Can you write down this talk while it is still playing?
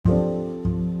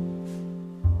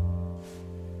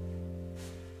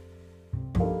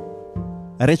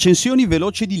Recensioni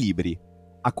veloci di libri,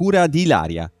 a cura di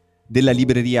Ilaria, della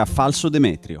libreria Falso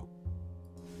Demetrio.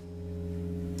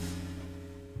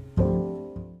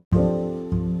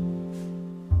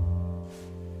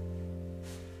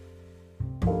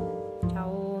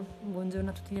 Ciao,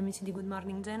 buongiorno a tutti gli amici di Good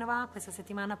Morning Genova. Questa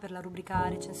settimana per la rubrica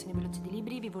recensioni veloci di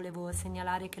libri vi volevo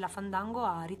segnalare che la Fandango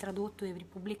ha ritradotto e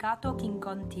ripubblicato King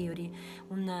Kong Theory,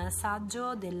 un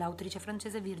saggio dell'autrice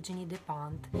francese Virginie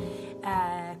Despentes.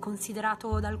 È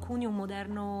considerato da alcuni un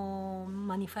moderno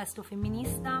manifesto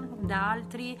femminista, da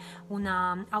altri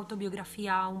una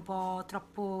autobiografia un po'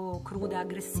 troppo cruda e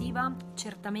aggressiva.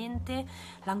 Certamente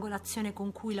l'angolazione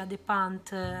con cui la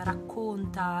Despentes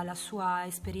racconta la sua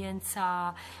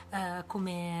esperienza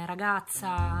come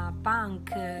ragazza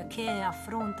punk che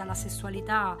affronta la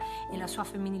sessualità e la sua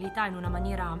femminilità in una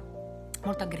maniera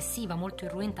molto aggressiva, molto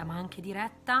irruenta ma anche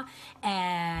diretta,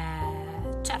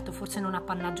 certo forse non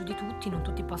appannaggio di tutti, non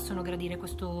tutti possono gradire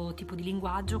questo tipo di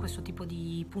linguaggio, questo tipo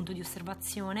di punto di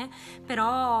osservazione,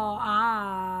 però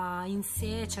ha in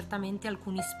sé certamente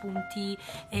alcuni spunti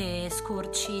e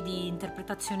scorci di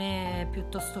interpretazione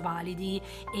piuttosto validi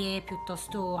e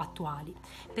piuttosto attuali.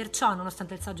 Perciò,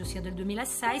 nonostante il saggio sia del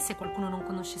 2006, se qualcuno non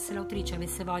conoscesse l'autrice e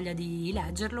avesse voglia di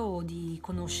leggerlo o di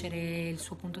conoscere il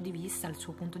suo punto di vista, il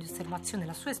suo punto di osservazione,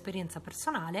 la sua esperienza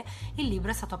personale, il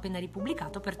libro è stato appena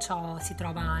ripubblicato, perciò si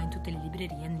trova in tutte le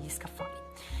librerie e negli scaffali.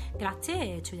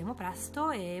 Grazie, ci vediamo presto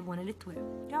e buone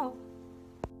letture. Ciao!